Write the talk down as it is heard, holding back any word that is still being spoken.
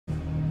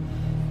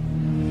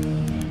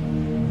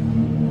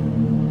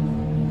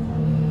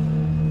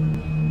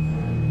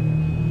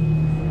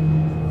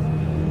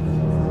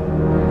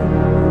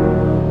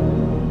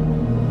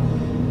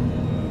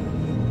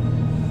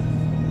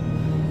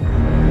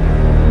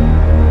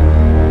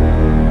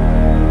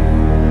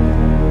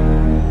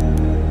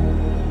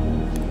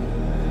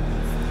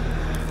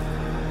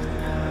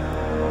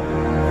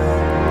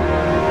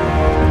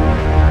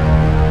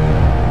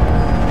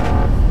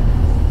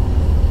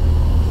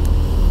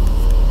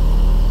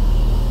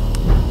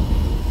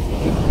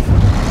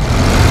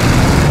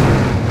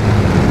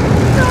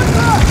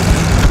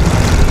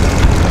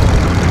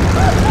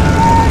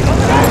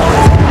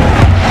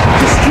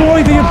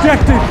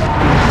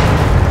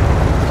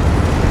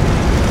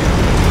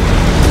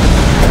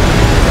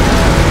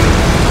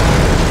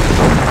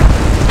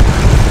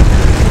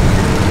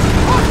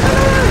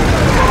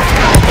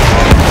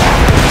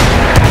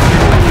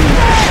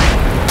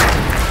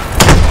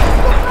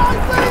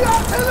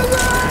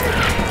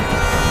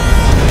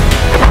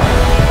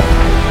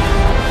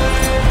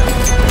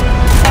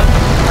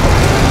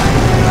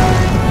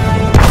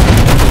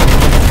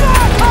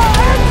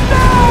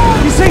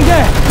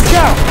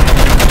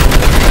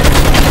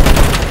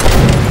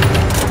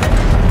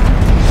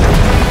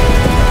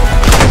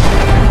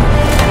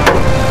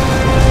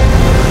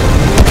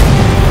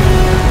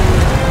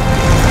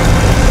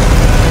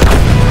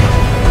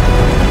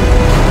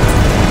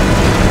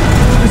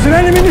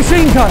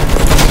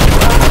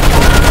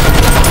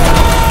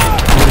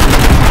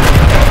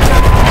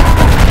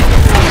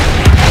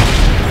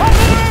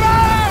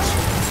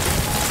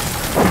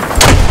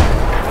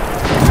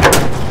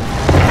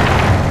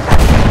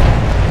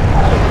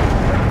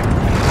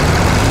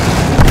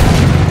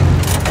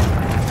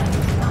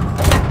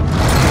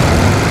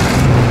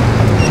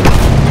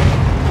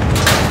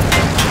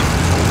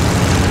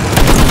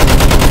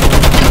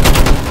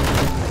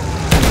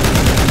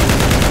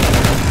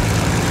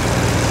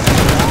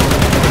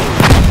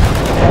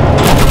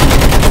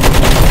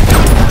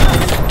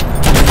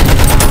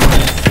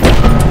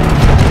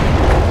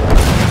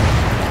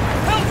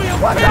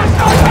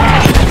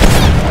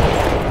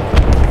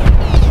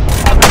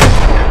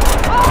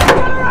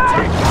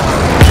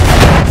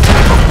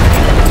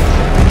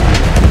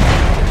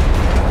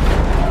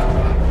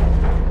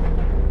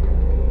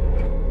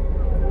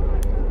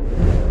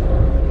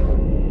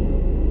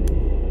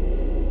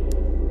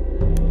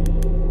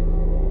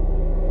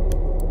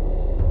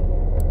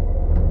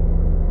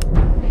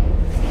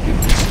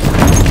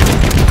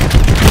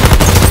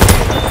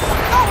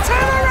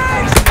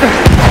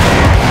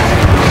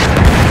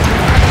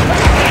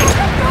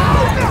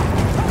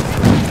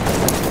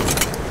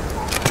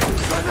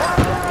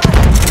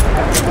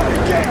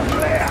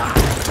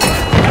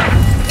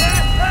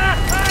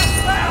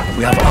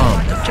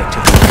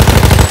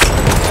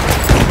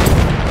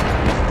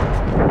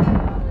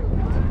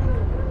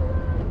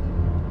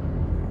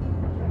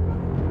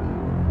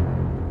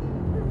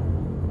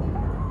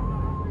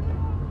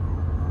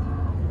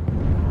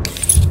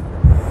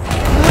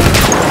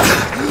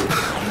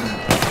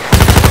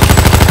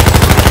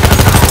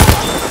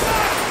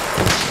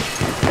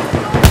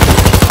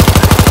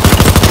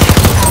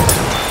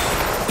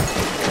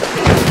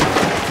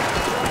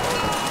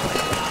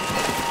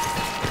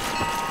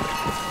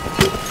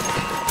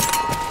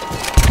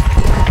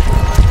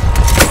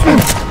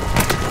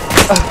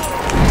We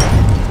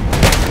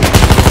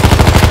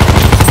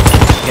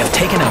have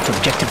taken out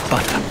objective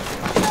butter.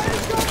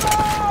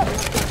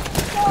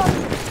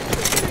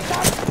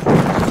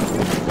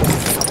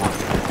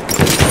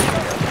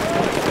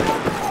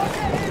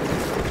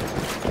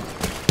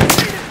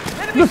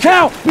 Look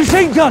out!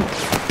 Machine gun!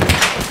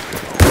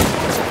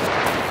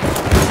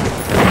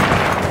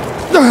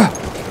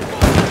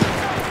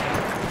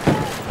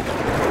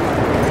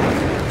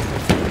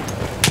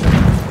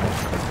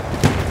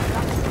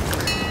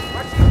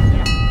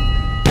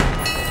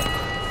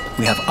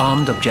 We have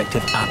armed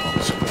objective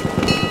apples.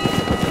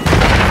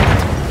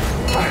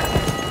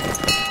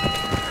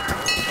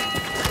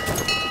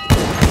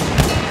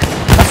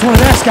 That's one of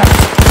their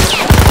scouts.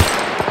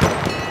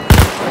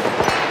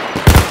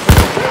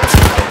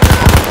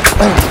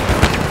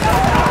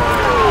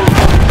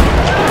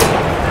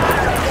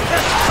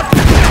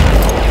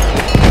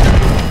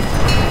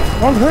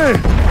 I'm here!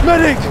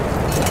 Medic!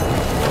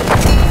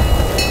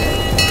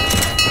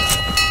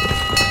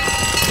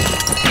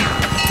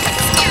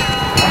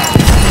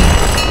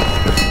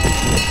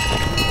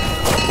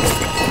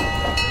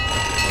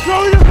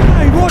 Throw the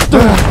grenade! What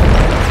the?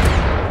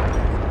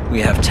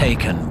 We have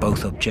taken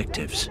both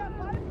objectives.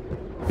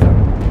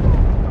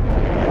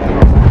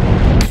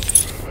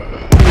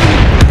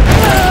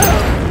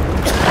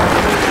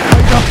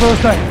 Take up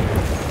first aid.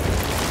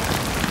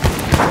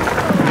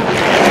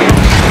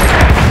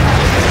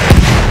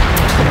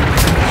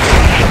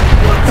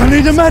 I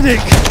need a medic!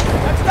 I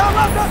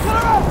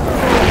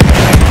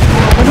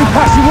need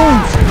patch your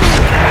wounds!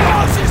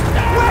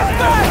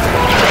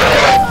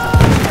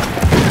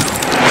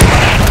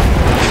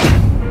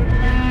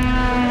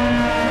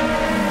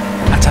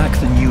 Attack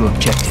the new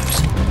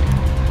objectives.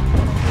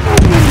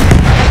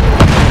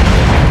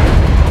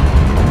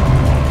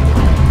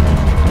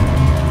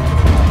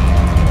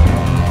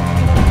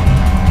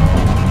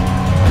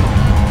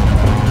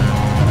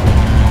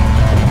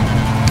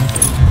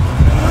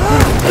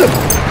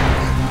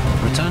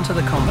 Return to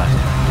the combat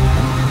area.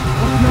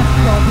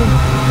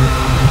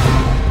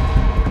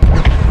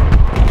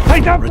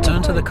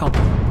 Return to the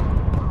combat.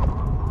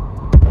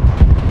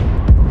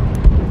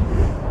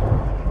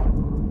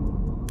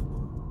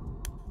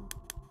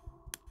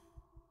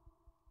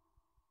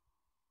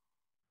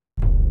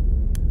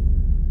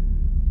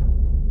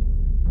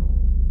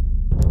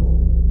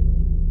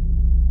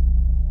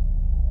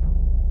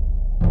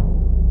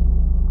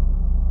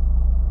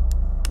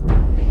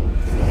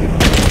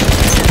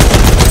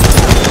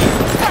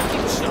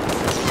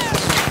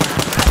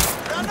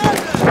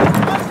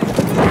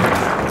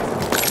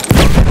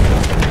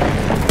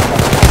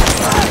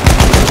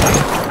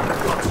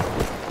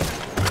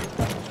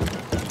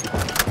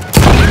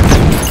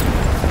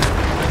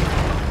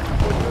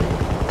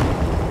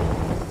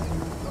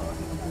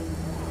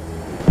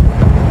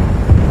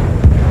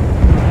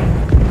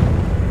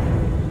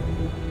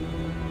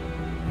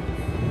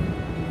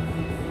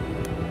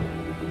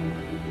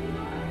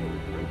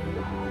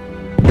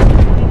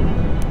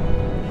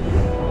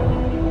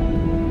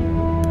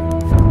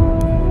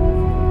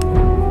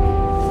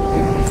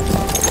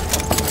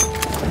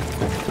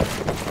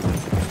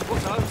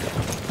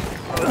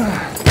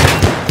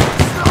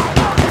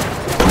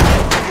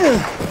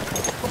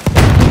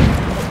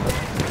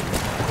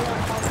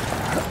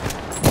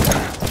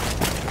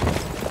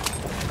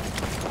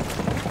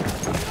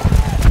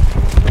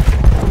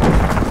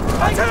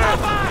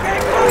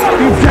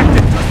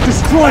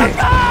 Destroy it!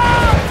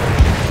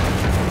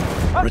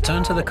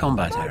 Return to the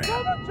combat area.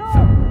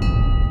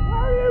 Where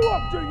are you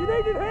up to? You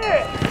need it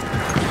here!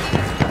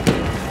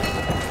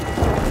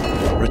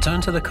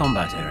 Return to the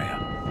combat area.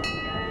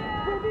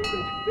 We need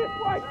it this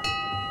way!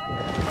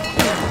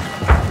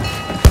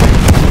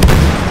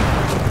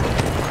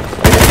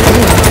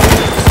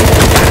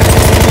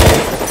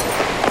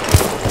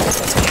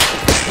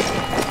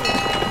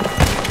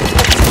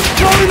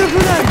 Throw in the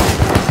grenade!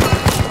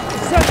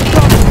 Set the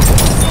gun!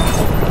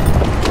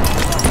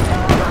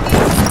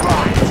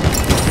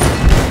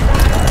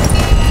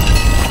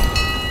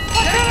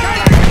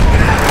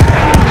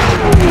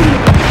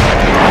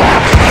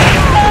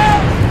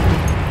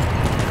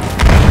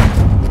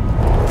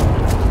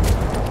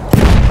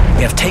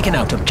 We have taken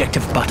out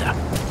objective butter.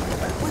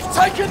 We've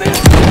taken it!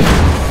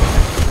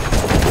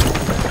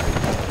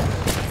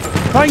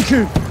 Thank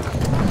you!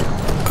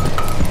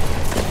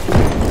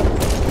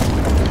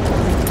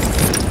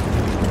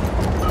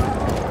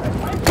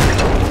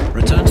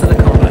 Return to the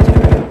combat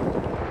area.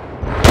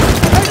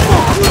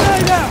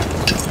 Grenade out!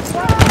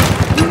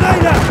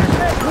 Grenade out!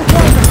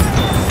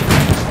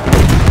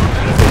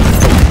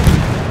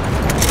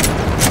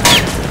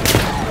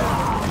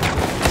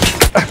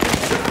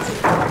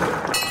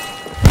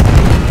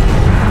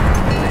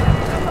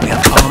 We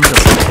have armed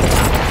objective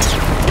apples.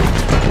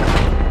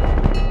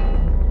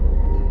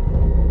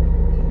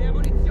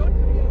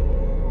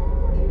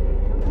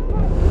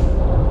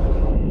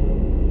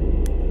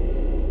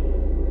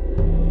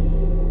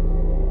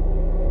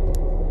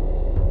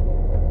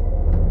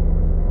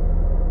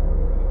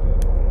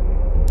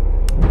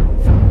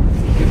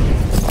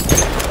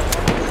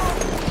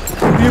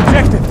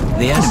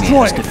 The enemy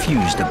Destroy has it.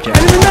 defused objective.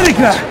 Enemy medic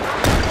there!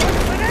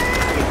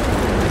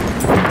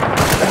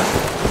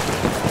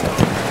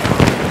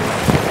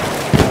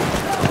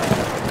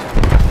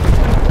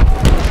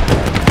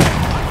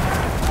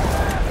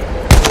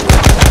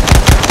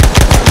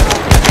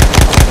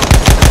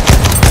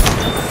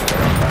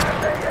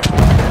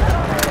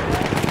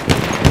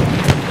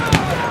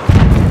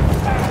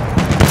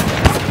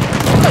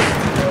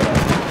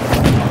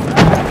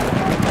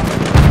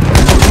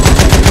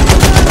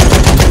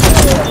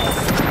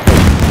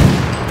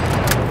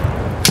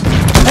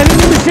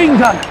 Machine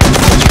gun!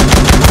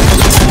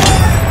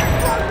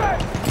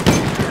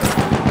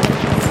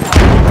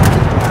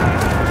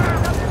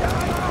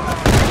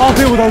 I'll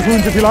deal with those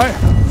wounds if you like.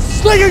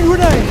 Slinging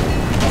grenade!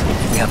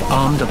 We have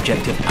armed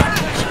objective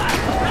apples.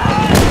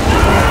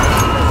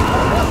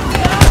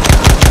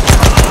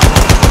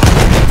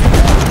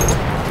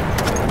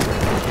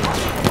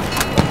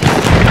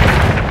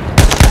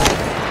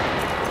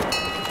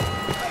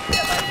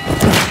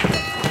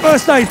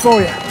 First aid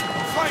for you.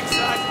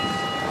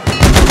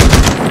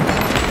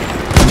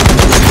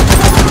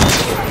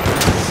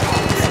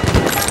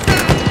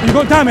 You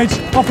got damage?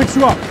 I'll fix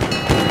you up.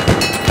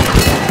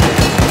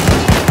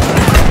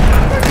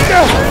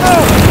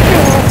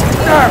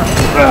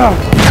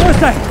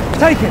 First aid,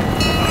 take it.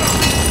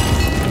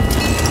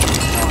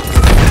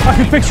 I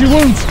can fix your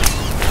wounds.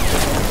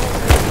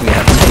 We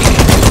have taken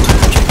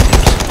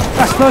objectives.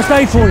 That's first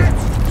aid for you.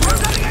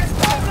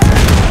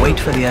 Wait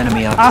for the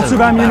enemy Out of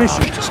artillery ammunition.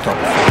 barrage to stop.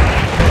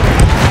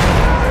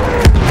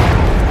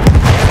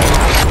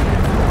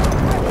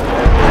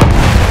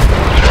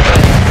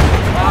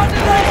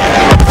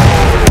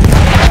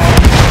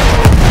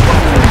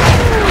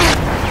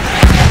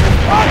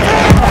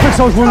 Fix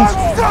those wounds.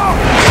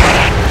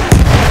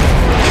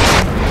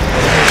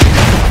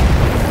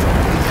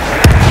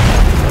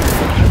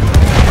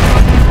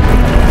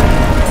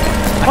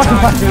 I can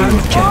patch you in.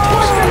 Objectives.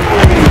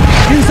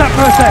 Use that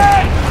first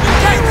aid.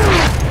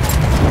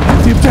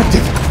 The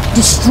objective.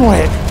 Destroy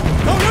it.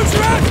 Don't lose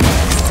your head!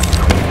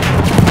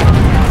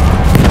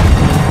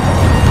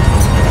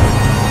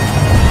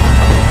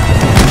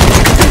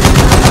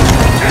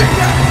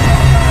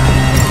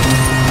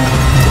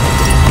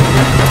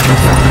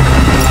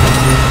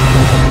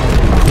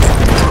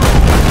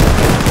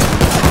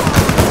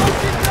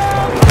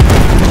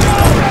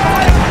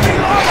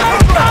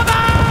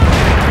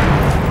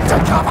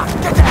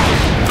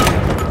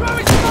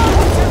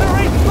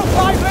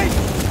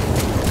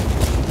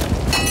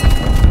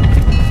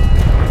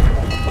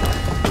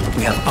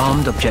 We have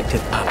armed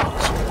objective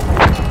apples.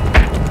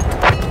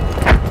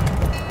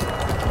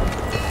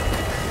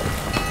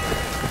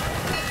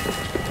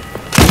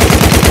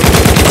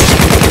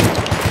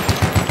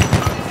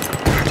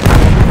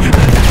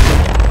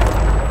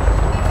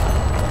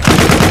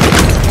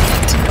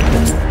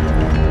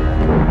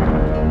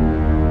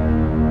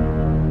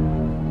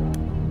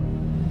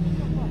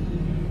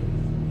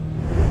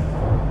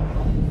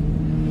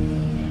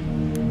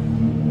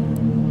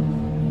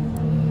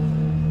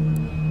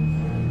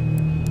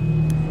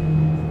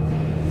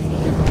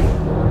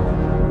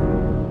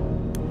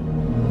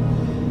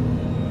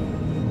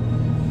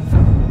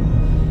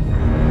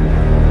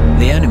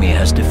 The enemy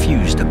has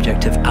defused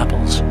objective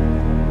apples.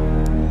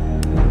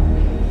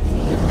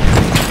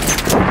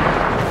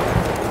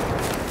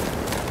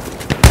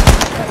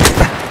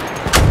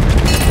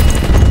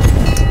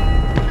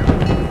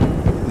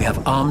 We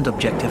have armed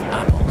objective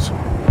apples.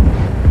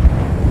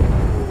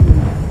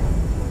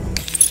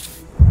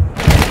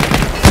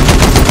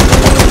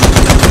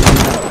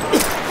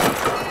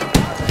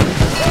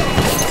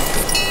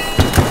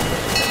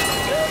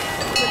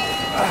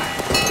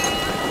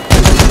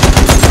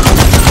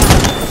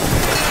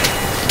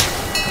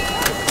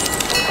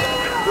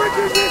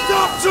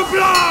 To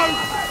blow!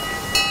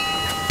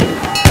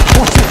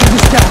 Watch it from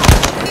this down.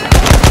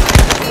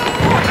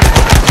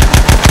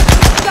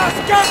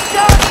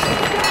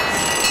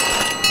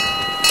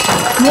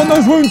 You want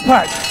those wounds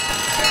packed?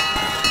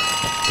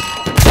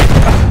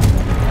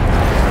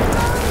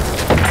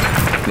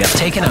 We have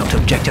taken out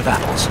objective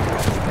apples.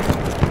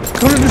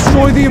 Gotta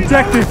destroy the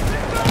objective.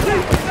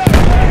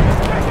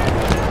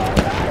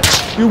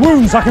 Your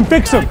wounds, I can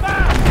fix them.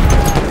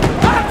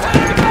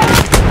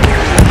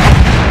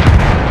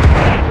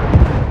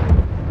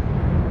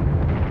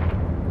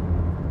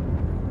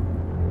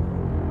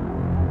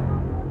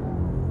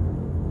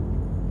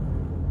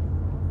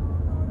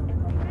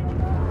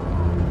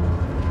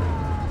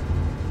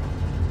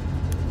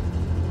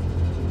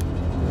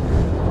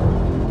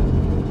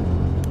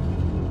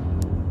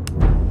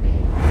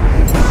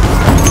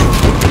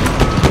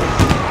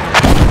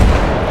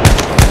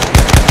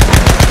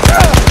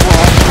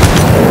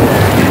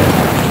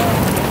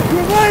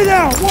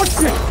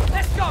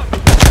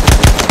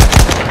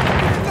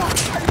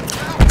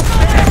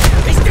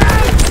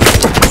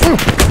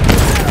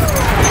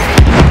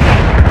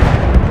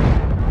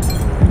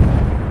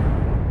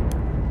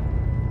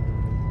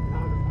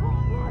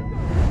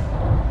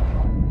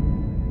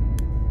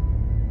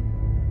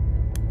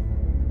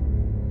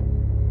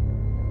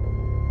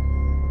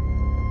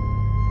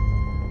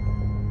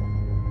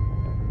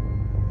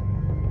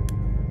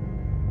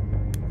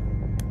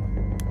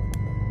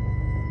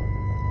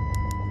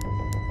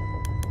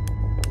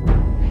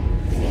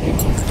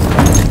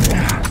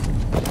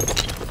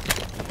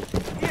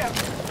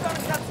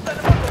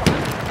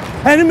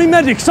 Enemy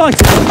medic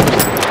sighted!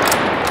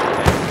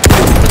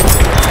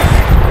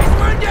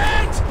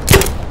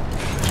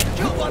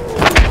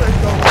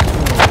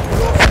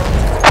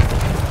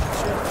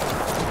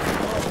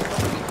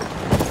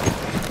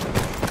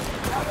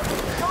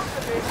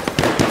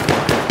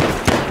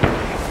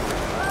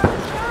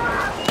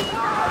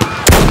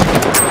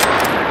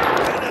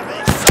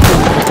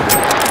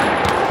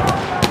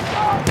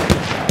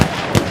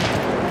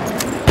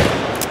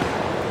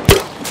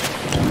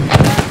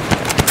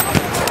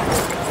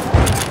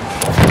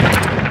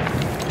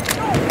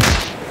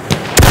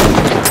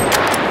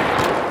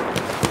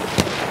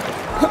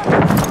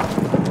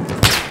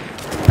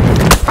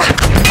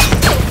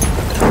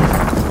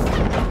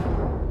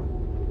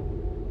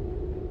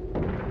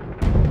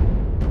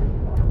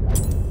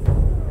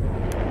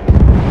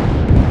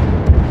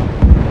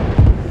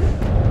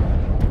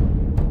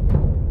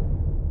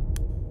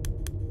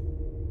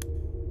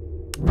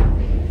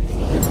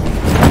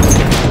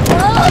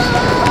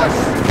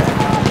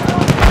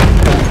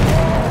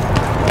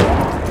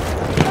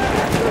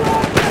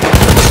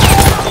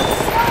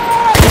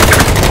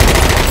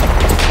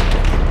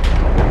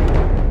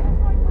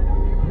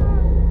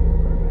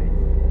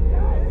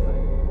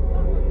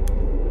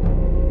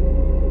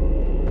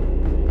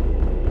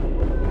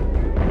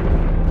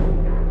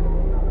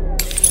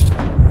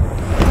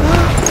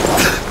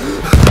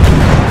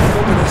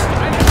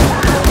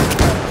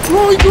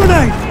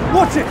 Grenade!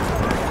 Watch it!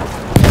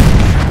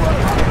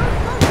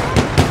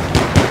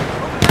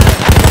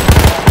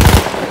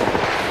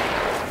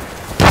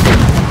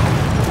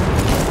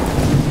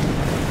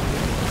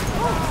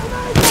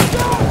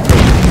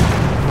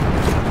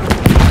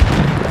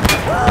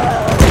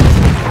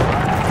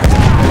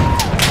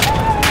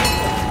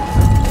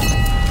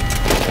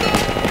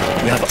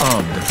 We have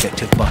armed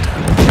objective butter.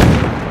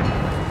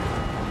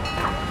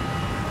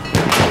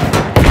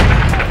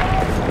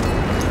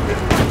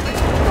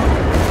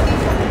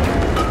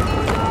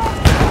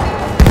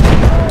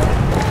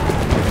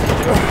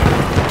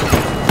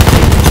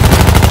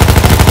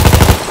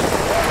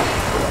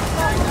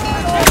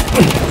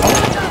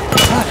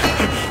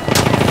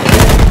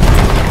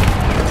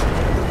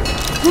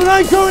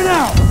 Grenade going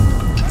out!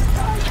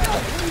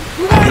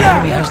 The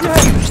enemy has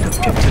defused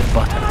objective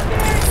butter.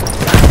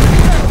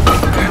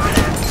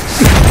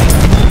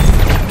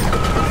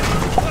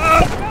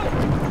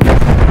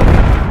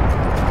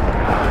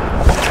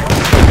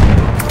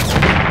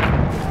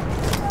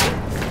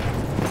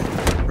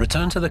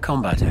 Return to the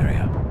combat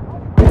area.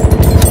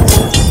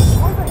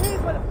 Over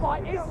here's where the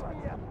fight is!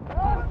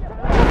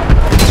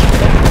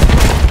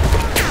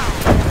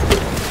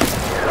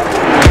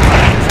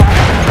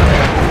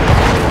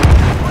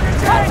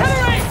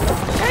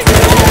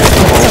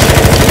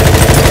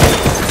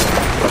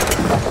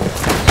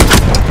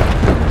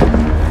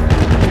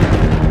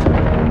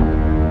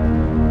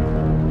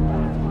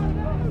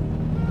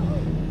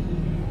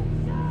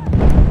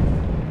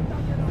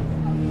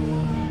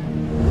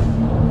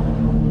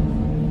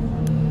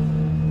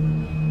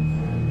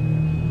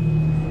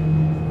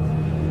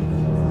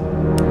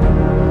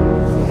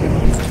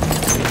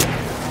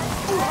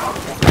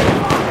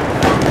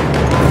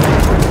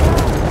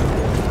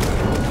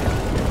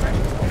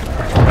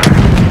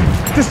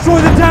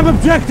 Destroy the damn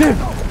objective!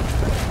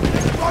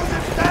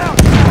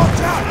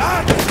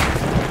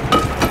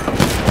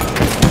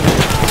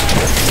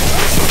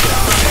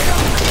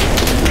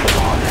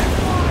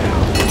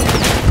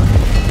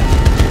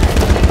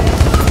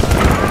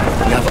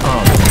 We have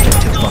armed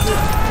objective butter.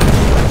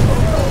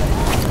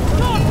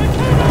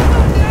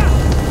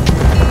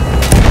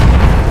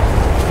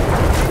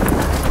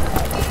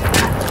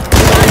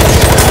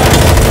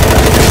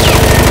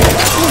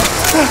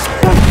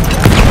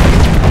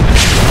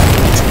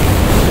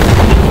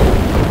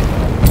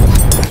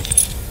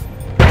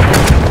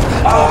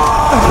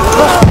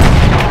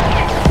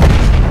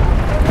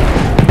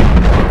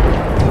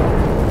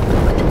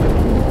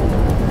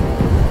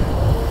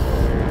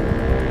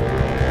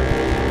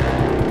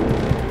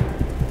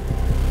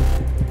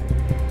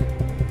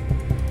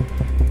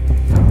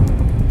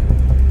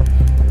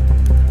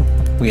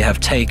 We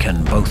have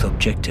taken both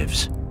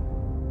objectives.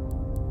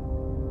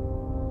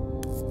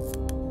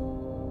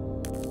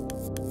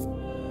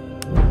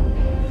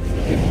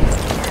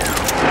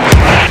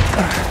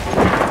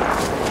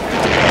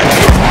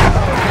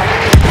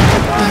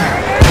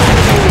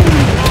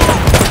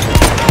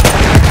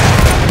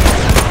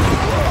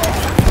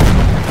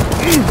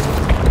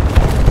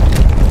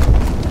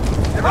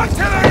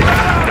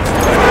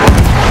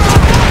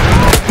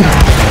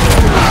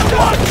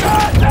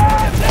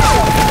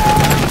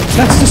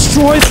 Let's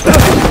destroy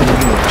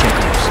New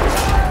objectives.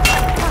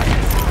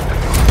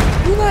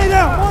 Grenade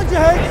out! Mind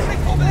your head!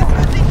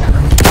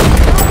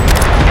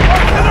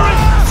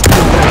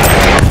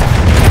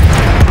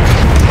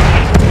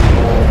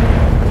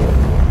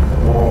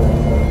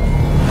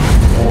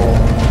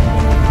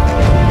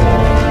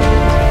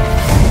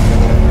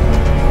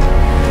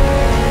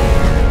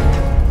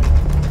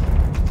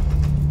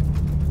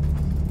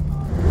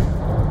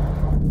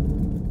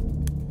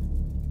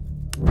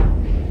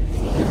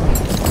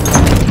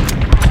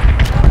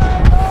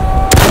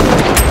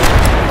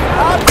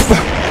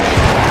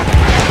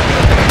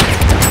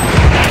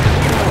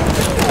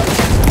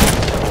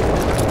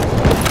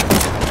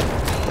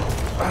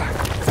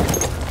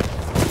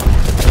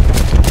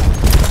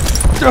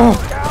 Throw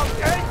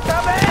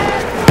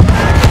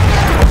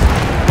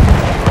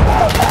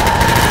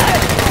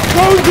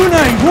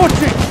grenade,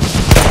 watch it!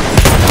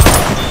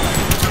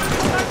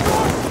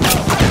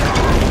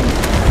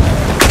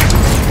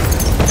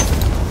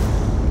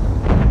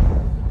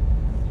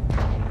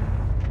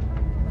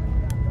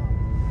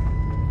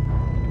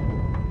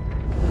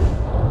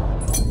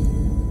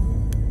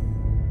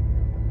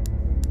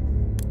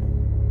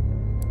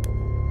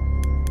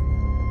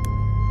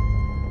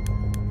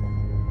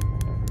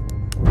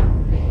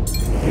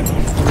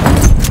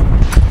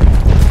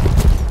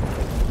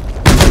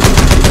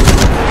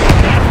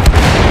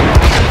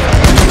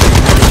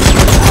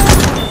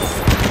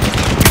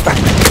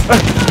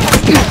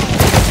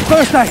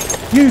 First aid,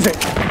 use it.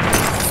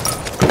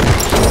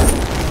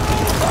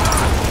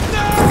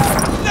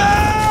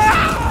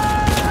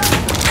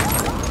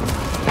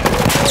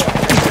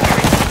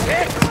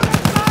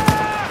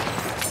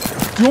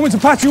 Do you want me to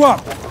patch you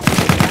up?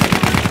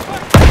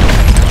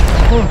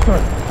 Oh,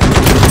 sorry.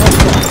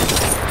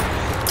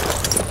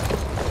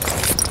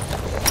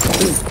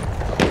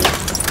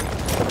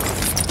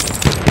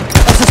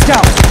 That's a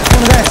scout.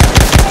 One of theirs.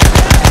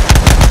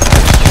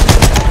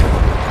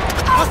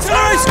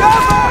 Artillery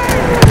scaffold!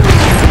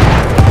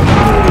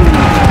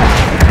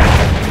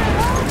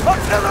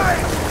 Artillery!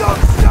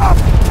 Don't stop!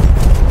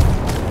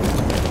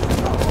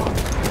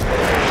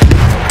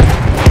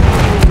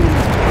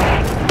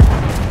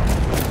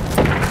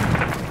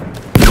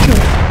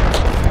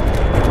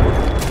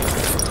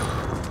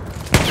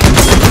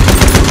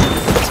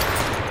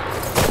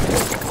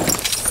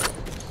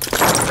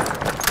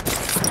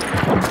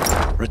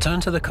 Return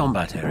to the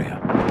combat area.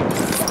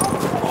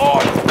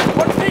 Oi!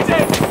 What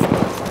needed?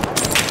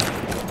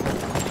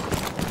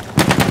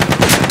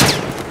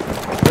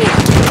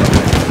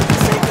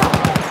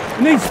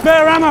 Need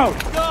spare ammo.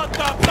 Not the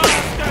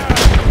bastard!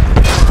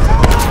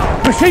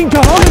 Machine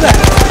gun, over there.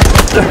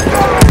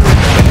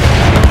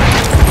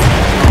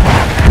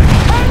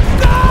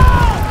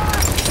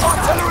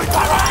 Artillery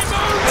barrage!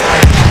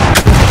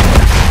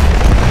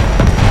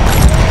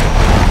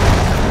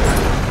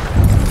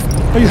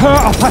 Are you hurt?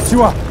 I'll patch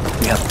you up.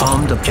 We have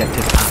armed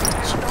objective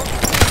apples.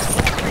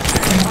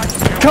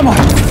 Come on,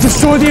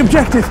 destroy the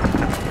objective.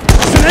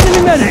 It's an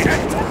enemy medic.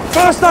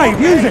 First aid,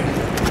 use it.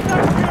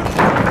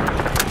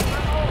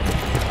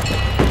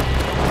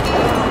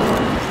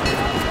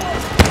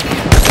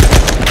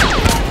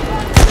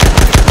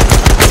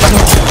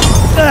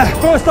 There,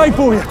 first aid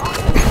for you.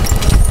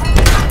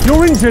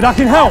 You're injured, I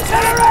can help.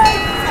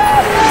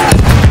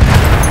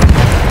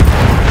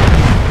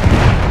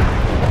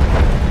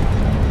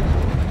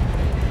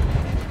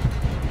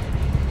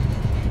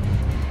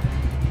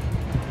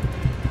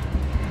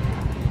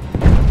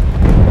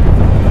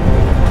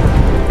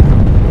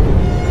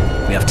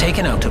 We have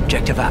taken out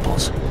objective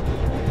apples.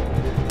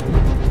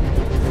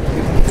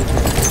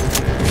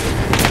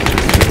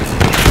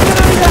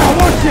 Now,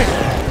 watch it.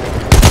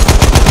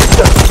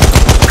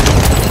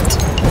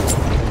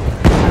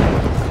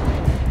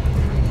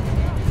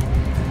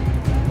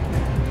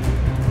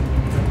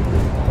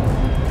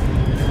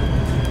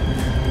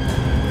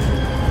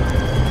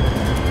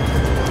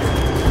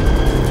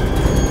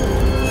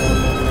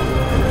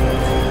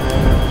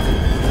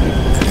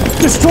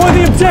 Destroy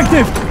the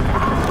objective!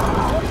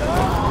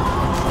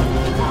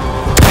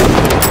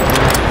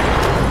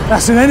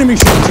 That's an enemy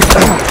shot.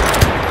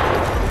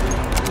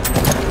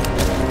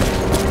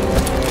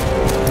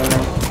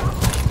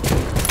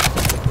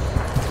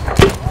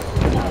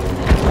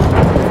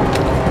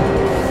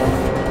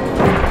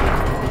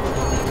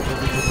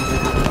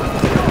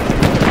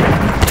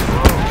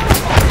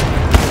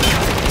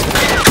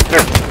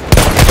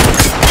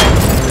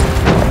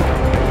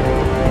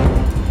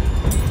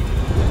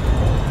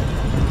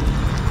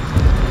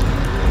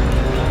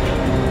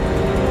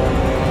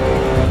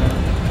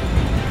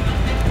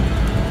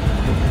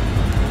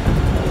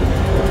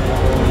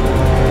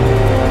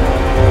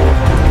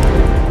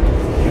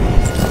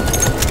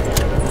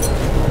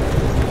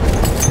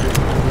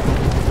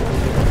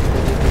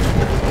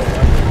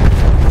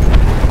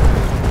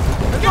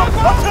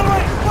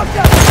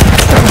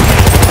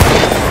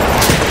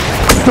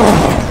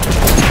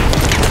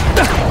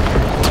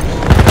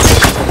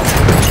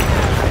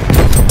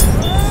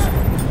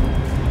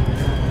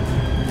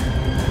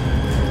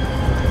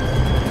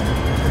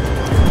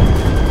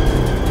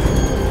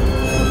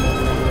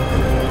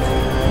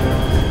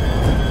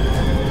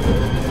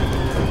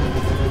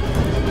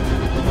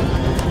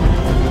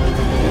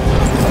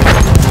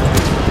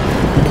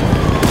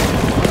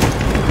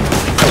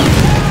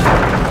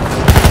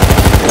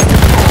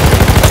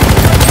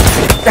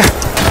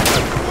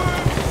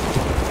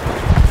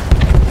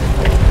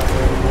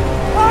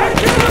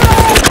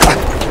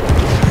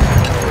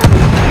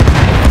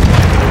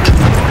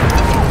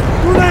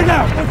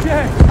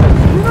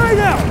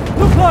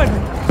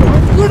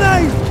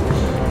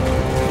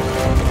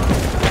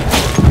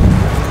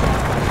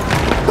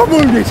 I'm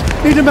wounded.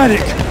 Need a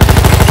medic.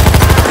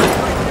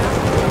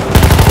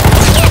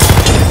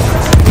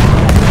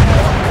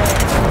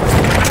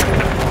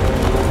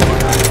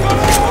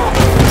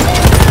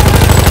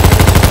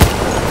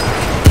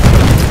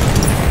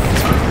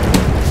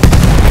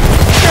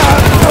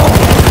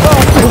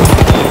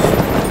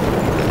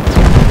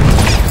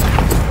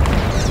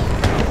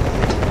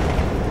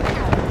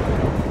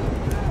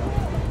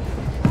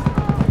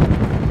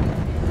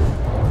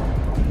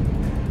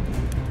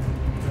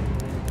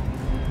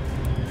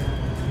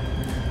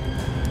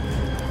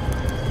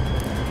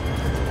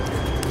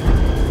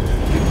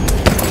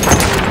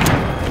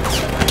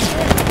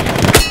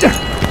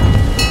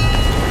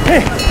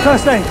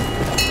 first aid?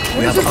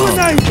 We have There's a armed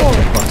grenade for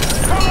it. butter.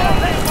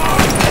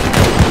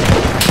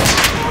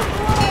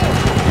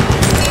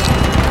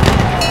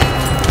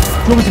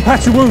 Do you want me to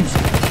patch your wounds?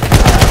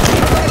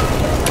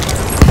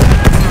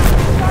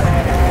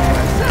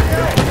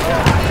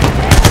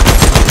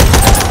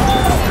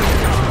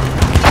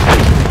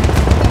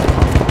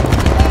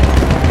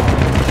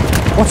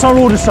 What's our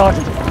order,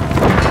 Sergeant?